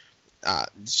round.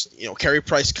 Carey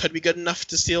Price could be good enough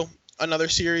to steal another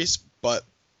series, but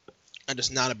I'm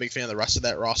just not a big fan of the rest of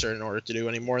that roster in order to do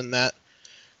any more than that.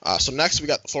 So next, we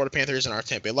got the Florida Panthers and our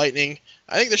Tampa Bay Lightning.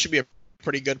 I think this should be a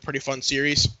pretty good, pretty fun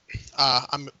series.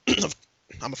 I'm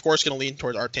of course going to lean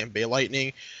towards our Tampa Bay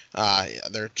Lightning.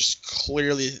 They're just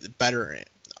clearly better.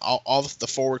 All the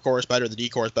forward core is better, the D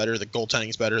core is better, the goaltending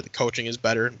is better, the coaching is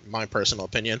better, in my personal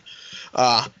opinion.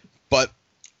 But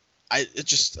it's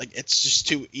just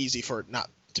too easy for not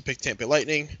to pick Tampa Bay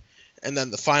Lightning. And then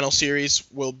the final series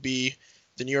will be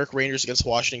the New York Rangers against the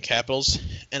Washington Capitals.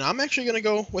 And I'm actually going to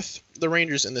go with the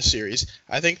Rangers in this series.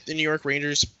 I think the New York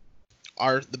Rangers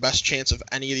are the best chance of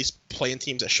any of these play-in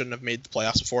teams that shouldn't have made the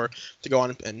playoffs before to go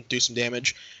on and do some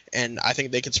damage. And I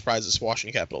think they could surprise this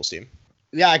Washington Capitals team.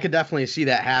 Yeah, I could definitely see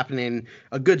that happening.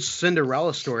 A good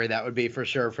Cinderella story that would be for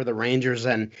sure for the Rangers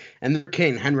and their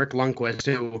king, Henrik Lundqvist,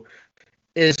 who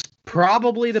is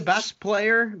probably the best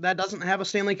player that doesn't have a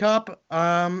Stanley Cup.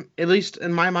 At least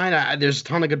in my mind, there's a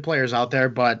ton of good players out there,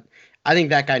 but I think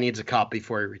that guy needs a cup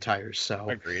before he retires. So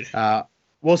agreed.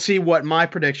 We'll see what my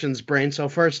predictions bring. So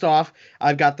first off,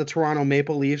 I've got the Toronto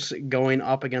Maple Leafs going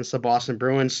up against the Boston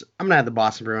Bruins. I'm going to have the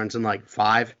Boston Bruins in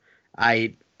 5.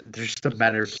 They're just a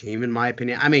better team, in my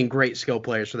opinion. I mean, great skill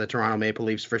players for the Toronto Maple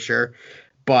Leafs for sure.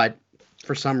 But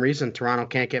for some reason, Toronto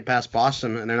can't get past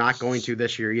Boston, and they're not going to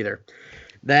this year either.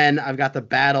 Then I've got the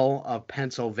Battle of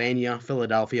Pennsylvania,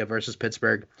 Philadelphia versus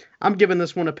Pittsburgh. I'm giving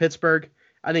this one to Pittsburgh.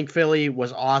 I think Philly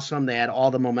was awesome. They had all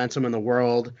the momentum in the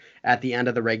world at the end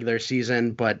of the regular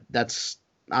season, but that's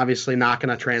obviously not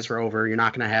going to transfer over. You're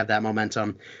not going to have that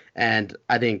momentum. And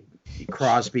I think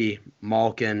Crosby,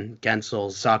 Malkin, Gensel,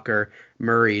 Zucker,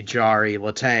 Murray, Jari,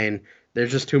 Letang,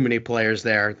 there's just too many players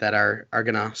there that are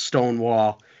going to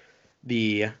stonewall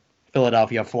the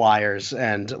Philadelphia Flyers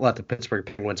and let the Pittsburgh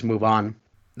Penguins move on.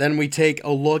 Then we take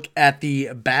a look at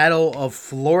the Battle of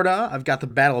Florida. I've got the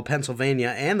Battle of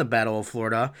Pennsylvania and the Battle of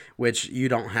Florida, which you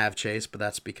don't have, Chase, but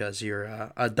that's because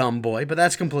you're a dumb boy, but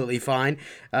that's completely fine.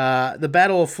 The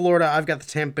Battle of Florida, I've got the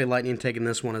Tampa Bay Lightning taking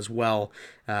this one as well.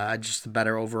 Just a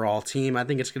better overall team. I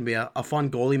think it's going to be a fun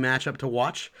goalie matchup to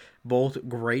watch. Both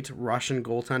great Russian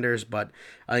goaltenders, but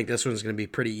I think this one's going to be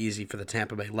pretty easy for the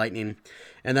Tampa Bay Lightning.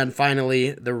 And then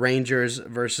finally, the Rangers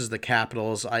versus the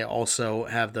Capitals. I also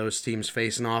have those teams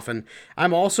facing off, and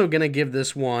I'm also going to give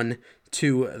this one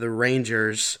to the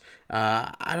Rangers.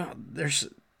 There's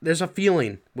a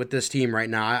feeling with this team right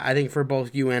now. I think for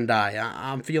both you and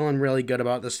I'm feeling really good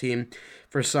about this team.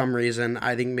 For some reason,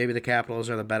 I think maybe the Capitals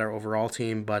are the better overall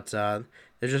team, but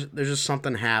there's just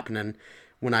something happening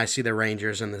when I see the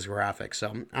Rangers in this graphic.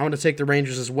 So I want to take the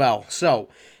Rangers as well. So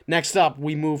next up,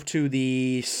 we move to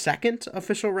the second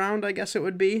official round, I guess it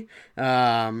would be.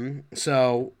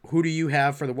 So who do you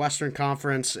have for the Western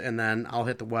Conference? And then I'll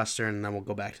hit the Western, and then we'll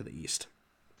go back to the East.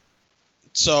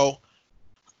 So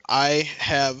I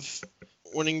have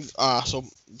winning. So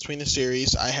between the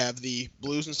series, I have the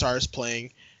Blues and Stars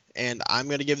playing, and I'm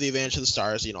going to give the advantage to the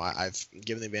Stars. I've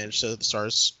given the advantage to the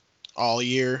Stars all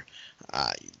year.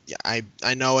 I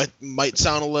know it might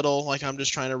sound a little like I'm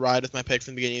just trying to ride with my pick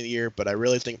from the beginning of the year, but I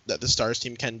really think that the Stars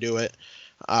team can do it.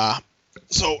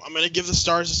 So I'm going to give the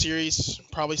Stars a series,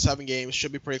 probably 7 games.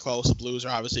 Should be pretty close. The Blues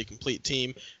are obviously a complete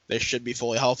team. They should be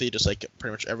fully healthy, just like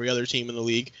pretty much every other team in the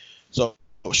league. So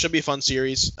it should be a fun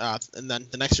series. And then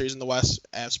the next series in the West,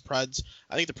 Avs Preds.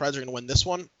 I think the Preds are going to win this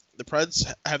one. The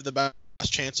Preds have the best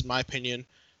chance, in my opinion,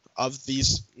 of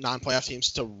these non-playoff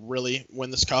teams to really win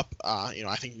this cup.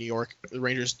 I think New York, the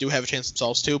Rangers do have a chance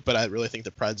themselves too, but I really think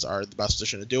the Preds are the best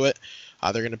position to do it.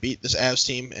 They're going to beat this Avs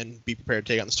team and be prepared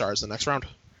to take on the Stars in the next round.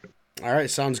 All right,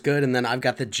 sounds good. And then I've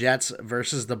got the Jets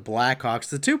versus the Blackhawks,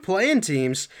 the two play-in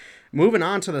teams. Moving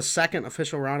on to the second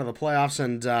official round of the playoffs,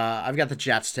 and I've got the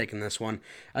Jets taking this one.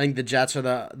 I think the Jets are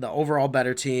the overall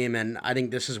better team, and I think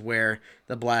this is where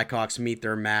the Blackhawks meet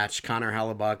their match. Connor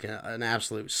Hellebuck, an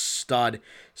absolute stud.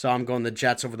 So I'm going the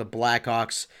Jets over the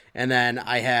Blackhawks. And then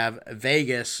I have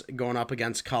Vegas going up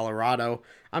against Colorado.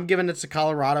 I'm giving it to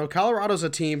Colorado. Colorado's a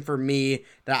team for me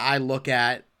that I look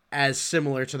at as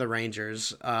similar to the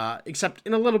Rangers, except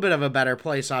in a little bit of a better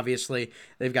place, obviously.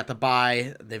 They've got the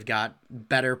bye. They've got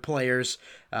better players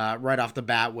right off the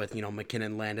bat with,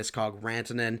 McKinnon, Landeskog,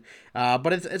 Rantanen.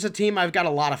 But it's a team I've got a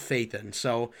lot of faith in.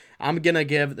 So I'm going to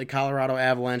give the Colorado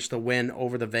Avalanche the win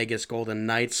over the Vegas Golden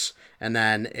Knights, and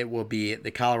then it will be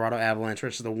the Colorado Avalanche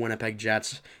versus the Winnipeg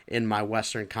Jets in my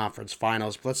Western Conference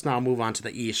Finals. But let's now move on to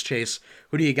the East. Chase,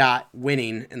 who do you got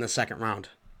winning in the second round?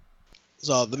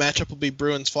 So the matchup will be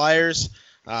Bruins Flyers.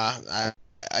 I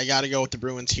got to go with the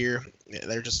Bruins here.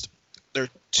 They're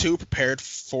too prepared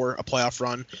for a playoff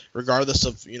run, regardless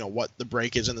of what the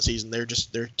break is in the season.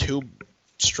 They're too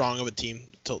strong of a team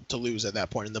to lose at that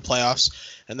point in the playoffs.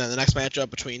 And then the next matchup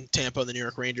between Tampa and the New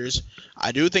York Rangers.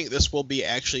 I do think this will be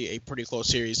actually a pretty close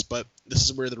series, but this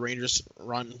is where the Rangers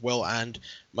run will end.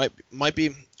 Might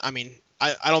be. I mean,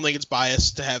 I don't think it's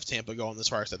biased to have Tampa going this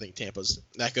far because I think Tampa's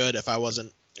that good. If I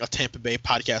wasn't a Tampa Bay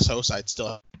podcast host, I'd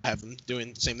still have them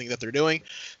doing the same thing that they're doing.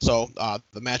 So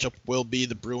the matchup will be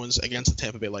the Bruins against the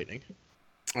Tampa Bay Lightning.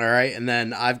 All right, and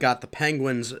then I've got the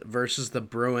Penguins versus the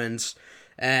Bruins,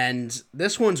 and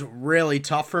this one's really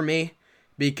tough for me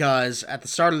because at the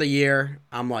start of the year,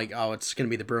 I'm like, oh, it's going to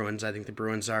be the Bruins. I think the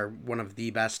Bruins are one of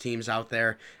the best teams out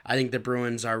there. I think the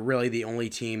Bruins are really the only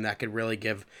team that could really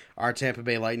give our Tampa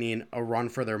Bay Lightning a run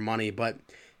for their money, but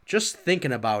just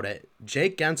thinking about it,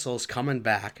 Jake Gensel's coming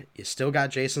back. You still got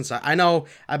Jason. I know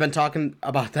I've been talking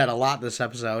about that a lot this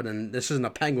episode, and this isn't a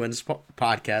Penguins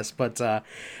podcast, but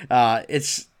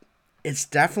it's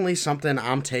definitely something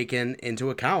I'm taking into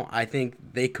account. I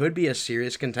think they could be a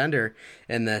serious contender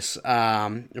in this,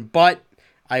 but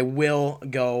I will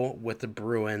go with the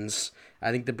Bruins.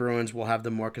 I think the Bruins will have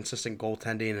the more consistent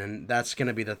goaltending, and that's going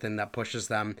to be the thing that pushes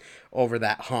them over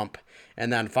that hump.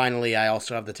 And then finally, I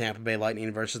also have the Tampa Bay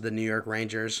Lightning versus the New York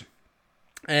Rangers.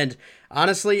 And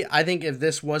honestly, I think if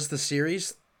this was the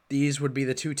series, these would be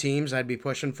the two teams I'd be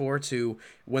pushing for to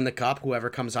win the cup, whoever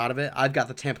comes out of it. I've got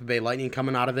the Tampa Bay Lightning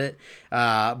coming out of it.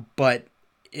 But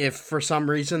if for some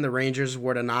reason the Rangers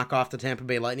were to knock off the Tampa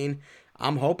Bay Lightning,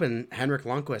 I'm hoping Henrik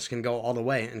Lundqvist can go all the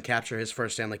way and capture his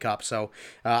first Stanley Cup. So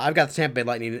I've got the Tampa Bay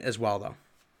Lightning as well, though.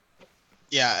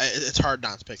 Yeah, it's hard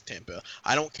not to pick Tampa.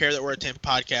 I don't care that we're a Tampa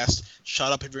podcast.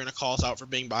 Shut up if you're going to call us out for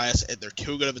being biased. They're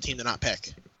too good of a team to not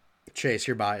pick. Chase,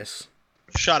 you're biased.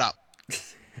 Shut up.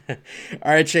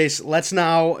 All right, Chase, let's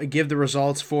now give the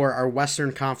results for our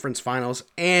Western Conference Finals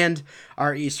and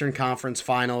our Eastern Conference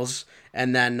Finals,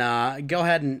 and then go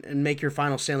ahead and make your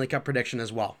final Stanley Cup prediction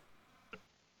as well.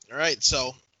 All right,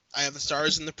 so I have the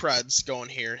Stars and the Preds going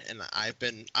here, and I've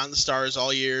been on the Stars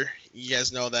all year. You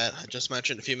guys know that. I just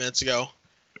mentioned a few minutes ago.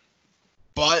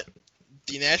 But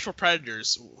the Nashville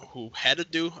Predators, who had to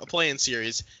do a play-in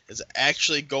series, is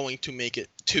actually going to make it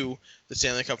to the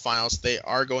Stanley Cup Finals. They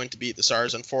are going to beat the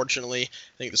Stars. Unfortunately,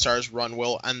 I think the Stars' run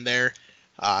will end there.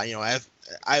 I've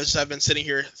been sitting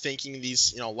here thinking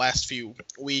these last few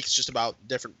weeks just about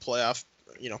different playoff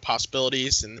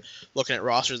possibilities and looking at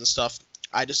rosters and stuff.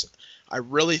 I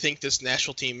really think this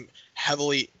Nashville team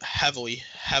heavily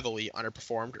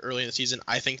underperformed early in the season.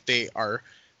 I think they are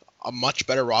a much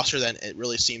better roster than it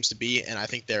really seems to be, and I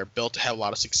think they're built to have a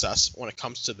lot of success when it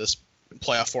comes to this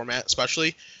playoff format,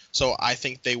 especially. So I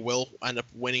think they will end up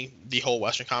winning the whole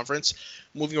Western Conference.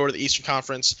 Moving over to the Eastern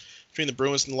Conference, between the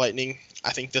Bruins and the Lightning,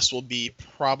 I think this will be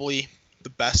probably the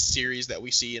best series that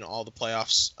we see in all the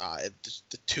playoffs.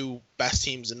 The two best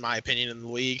teams, in my opinion, in the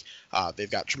league. They've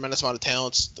got tremendous amount of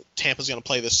talents. Tampa's going to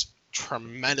play this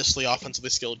tremendously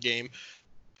offensively skilled game,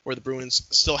 where the Bruins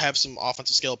still have some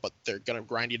offensive skill, but they're going to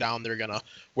grind you down. They're going to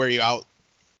wear you out.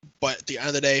 But at the end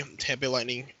of the day, Tampa Bay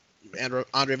Lightning, Andrei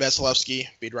Vasilevsky,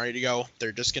 be ready to go.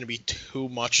 They're just going to be too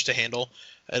much to handle.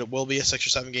 It will be a 6 or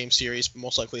 7 game series,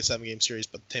 most likely a 7 game series,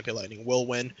 but the Tampa Bay Lightning will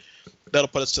win. That'll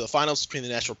put us to the finals between the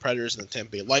Nashville Predators and the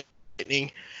Tampa Bay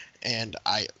Lightning. And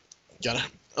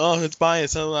it's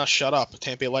biased. Shut up.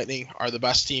 Tampa Bay Lightning are the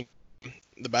best team,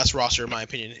 the best roster, in my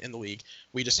opinion, in the league.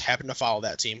 We just happen to follow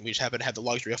that team. We just happen to have the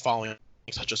luxury of following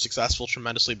such a successful,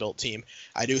 tremendously built team.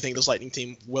 I do think this Lightning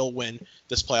team will win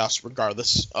this playoffs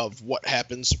regardless of what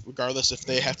happens, regardless if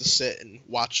they have to sit and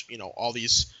watch, all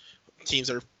these teams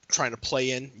that are trying to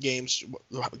play in games,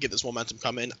 get this momentum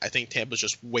come in. I think Tampa's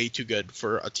just way too good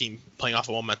for a team playing off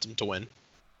of momentum to win.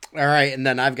 All right, and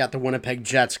then I've got the Winnipeg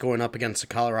Jets going up against the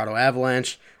Colorado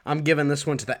Avalanche. I'm giving this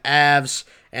one to the Avs,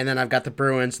 and then I've got the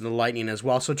Bruins and the Lightning as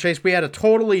well. So, Chase, we had a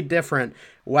totally different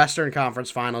Western Conference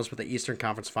Finals, but the Eastern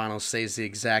Conference Finals stays the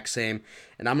exact same.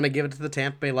 And I'm going to give it to the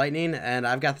Tampa Bay Lightning, and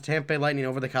I've got the Tampa Bay Lightning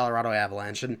over the Colorado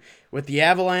Avalanche. And with the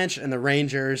Avalanche and the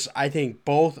Rangers, I think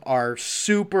both are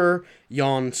super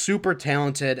young, super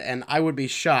talented, and I would be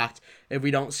shocked if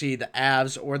we don't see the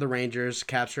Avs or the Rangers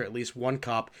capture at least one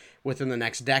cup within the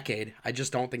next decade. I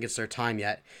just don't think it's their time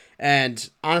yet. And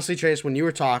honestly, Trace, when you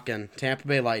were talking Tampa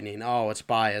Bay Lightning, oh, it's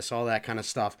bias, all that kind of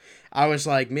stuff, I was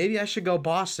like, maybe I should go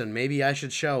Boston. Maybe I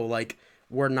should show,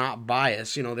 we're not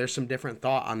biased. There's some different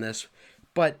thought on this.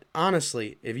 But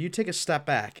honestly, if you take a step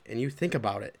back and you think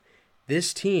about it,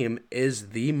 this team is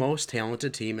the most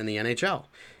talented team in the NHL.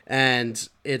 And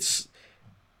it's...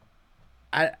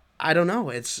 I don't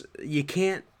know. You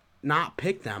can't not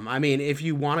pick them. I mean, if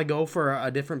you want to go for a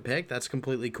different pick, that's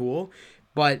completely cool.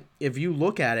 But if you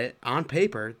look at it on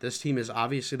paper, this team is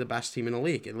obviously the best team in the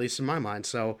league, at least in my mind.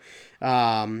 So,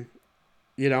 I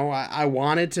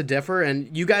wanted to differ,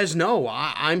 and you guys know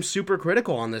I'm super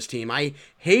critical on this team. I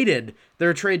hated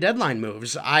their trade deadline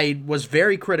moves. I was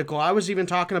very critical. I was even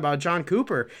talking about John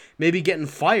Cooper maybe getting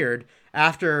fired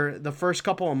after the first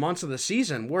couple of months of the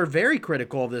season. We're very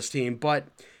critical of this team, but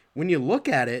when you look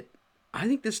at it, I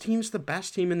think this team's the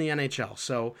best team in the NHL.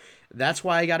 So that's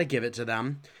why I got to give it to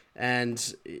them.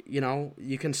 And,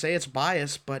 you can say it's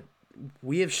biased, but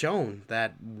we have shown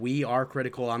that we are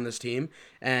critical on this team.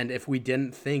 And if we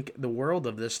didn't think the world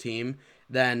of this team,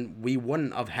 then we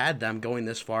wouldn't have had them going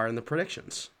this far in the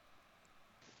predictions.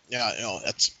 Yeah,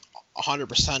 that's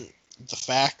 100% the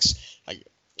facts.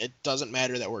 It doesn't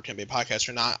matter that we're going to be a podcast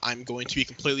or not. I'm going to be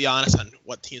completely honest on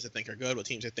what teams I think are good, what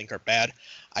teams I think are bad.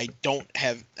 I don't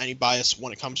have any bias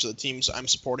when it comes to the teams I'm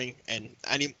supporting, and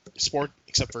any sport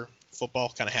except for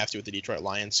football kind of have to with the Detroit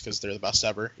Lions because they're the best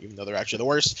ever, even though they're actually the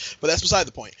worst. But that's beside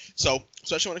the point. So,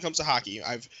 especially when it comes to hockey,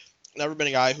 I've never been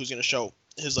a guy who's going to show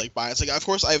his bias. Of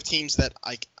course, I have teams that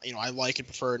I like and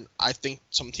prefer, and I think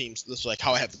some teams, this is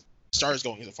how I have the Stars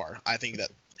going so far. I think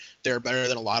that they're better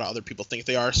than a lot of other people think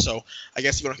they are. So I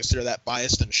guess if you want to consider that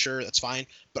biased, then sure, that's fine.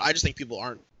 But I just think people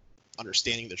aren't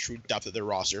understanding the true depth of their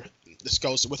roster. This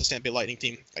goes with the Tampa Bay Lightning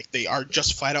team. They are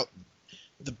just flat out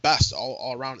the best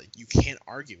all around. You can't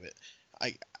argue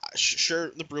it.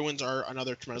 Sure, the Bruins are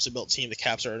another tremendously built team. The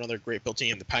Caps are another great built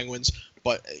team. The Penguins.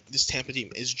 But this Tampa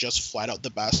team is just flat out the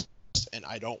best, and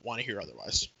I don't want to hear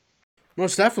otherwise.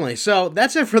 Most definitely. So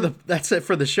that's it for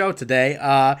the show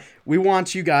today. We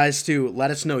want you guys to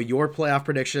let us know your playoff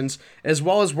predictions, as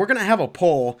well as we're gonna have a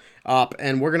poll up,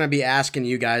 and we're gonna be asking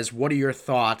you guys what are your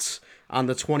thoughts on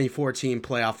the 2014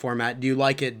 playoff format. Do you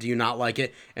like it? Do you not like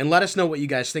it? And let us know what you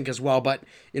guys think as well. But,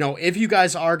 if you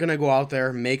guys are going to go out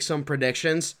there, make some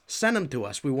predictions, send them to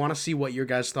us. We want to see what your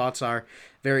guys' thoughts are.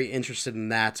 Very interested in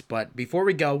that. But before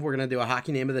we go, we're going to do a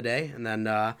hockey name of the day, and then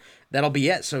that'll be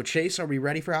it. So, Chase, are we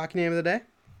ready for hockey name of the day?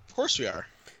 Of course we are.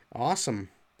 Awesome.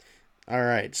 All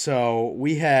right, so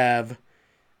we have,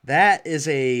 that is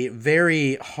a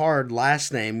very hard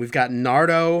last name. We've got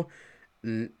Nardo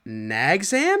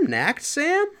Nagzam?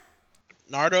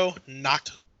 Nardo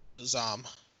Nagtzam.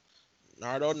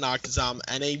 Nardo Nagtzam,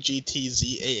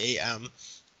 Nagtzaam,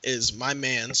 is my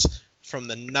man's from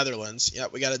the Netherlands. Yeah,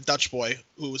 we got a Dutch boy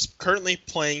who's currently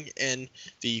playing in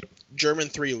the German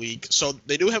 3 League. So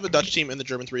they do have a Dutch team in the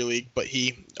German 3 League, but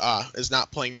he is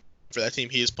not playing for that team.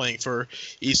 He is playing for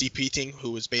EC Peting,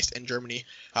 who is based in Germany.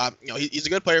 He's a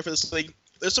good player for this league.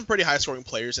 There's some pretty high-scoring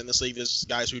players in this league. There's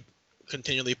guys who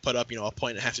continually put up,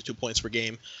 1.5 to 2 points per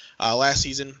game. Last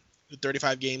season,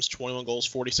 35 games, 21 goals,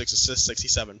 46 assists,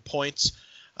 67 points.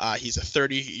 He's a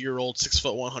 30-year-old,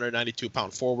 6'1",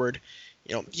 192-pound forward.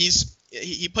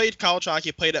 He played college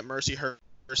hockey, played at Mercyhurst.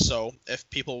 So if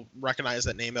people recognize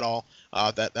that name at all,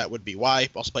 that would be why.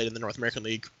 Also played in the North American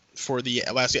League for the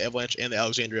Alaska Avalanche and the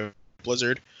Alexandria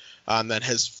Blizzard, and then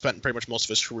has spent pretty much most of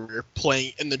his career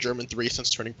playing in the German 3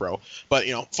 since turning pro. But,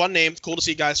 fun name. Cool to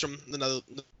see guys from the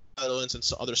Netherlands and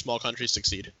other small countries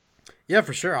succeed. Yeah,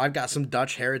 for sure. I've got some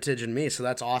Dutch heritage in me, so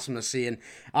that's awesome to see. And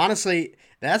honestly,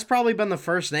 that's probably been the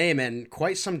first name in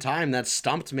quite some time that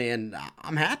stumped me, and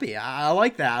I'm happy. I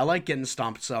like that. I like getting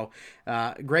stumped, so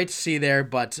great to see there.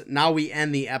 But now we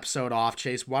end the episode off.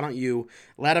 Chase, why don't you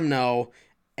let them know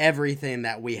everything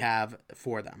that we have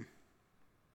for them?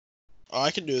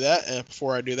 I can do that. And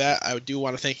before I do that, I do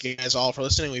want to thank you guys all for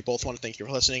listening. We both want to thank you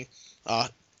for listening.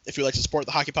 If you'd like to support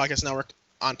the Hockey Podcast Network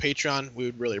on Patreon, we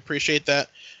would really appreciate that.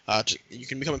 You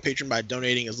can become a patron by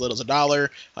donating as little as $1.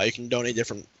 You can donate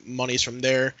different monies from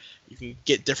there. You can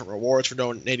get different rewards for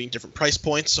donating different price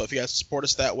points. So if you guys support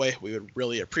us that way, we would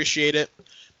really appreciate it.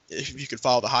 If you could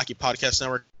follow the Hockey Podcast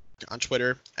Network on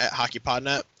Twitter at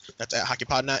HockeyPodNet. That's at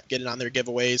HockeyPodNet. Get in on their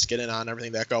giveaways. Get in on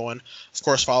everything that's going. Of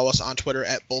course, follow us on Twitter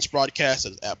at Bulls Broadcast.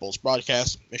 That's at Bulls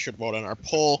Broadcast. Make sure to vote on our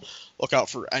poll. Look out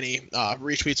for any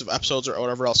retweets of episodes or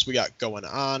whatever else we got going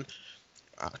on.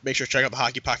 Make sure to check out the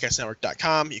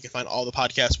HockeyPodcastNetwork.com. You can find all the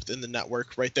podcasts within the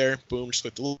network right there. Boom, just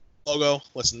click the logo.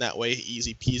 Listen that way.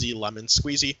 Easy peasy, lemon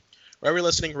squeezy. Wherever you're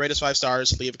listening, rate us 5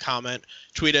 stars, leave a comment,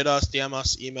 tweet at us, DM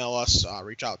us, email us,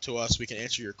 reach out to us. We can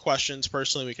answer your questions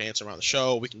personally. We can answer them on the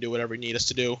show. We can do whatever you need us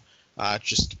to do.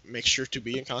 Just make sure to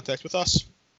be in contact with us.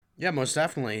 Yeah, most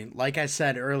definitely. Like I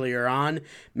said earlier on,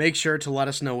 make sure to let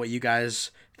us know what you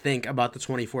guys think about the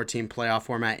 2014 playoff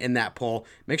format in that poll.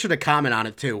 Make sure to comment on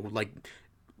it too.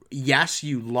 Yes,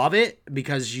 you love it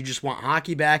because you just want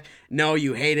hockey back. No,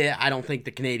 you hate it. I don't think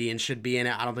the Canadians should be in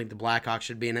it. I don't think the Blackhawks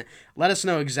should be in it. Let us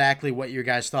know exactly what your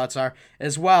guys' thoughts are.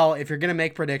 As well, if you're going to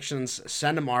make predictions,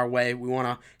 send them our way. We want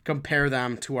to compare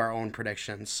them to our own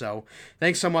predictions. So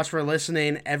thanks so much for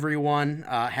listening, everyone.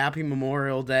 Happy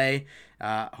Memorial Day.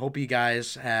 Hope you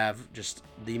guys have just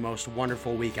the most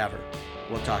wonderful week ever.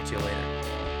 We'll talk to you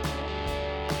later.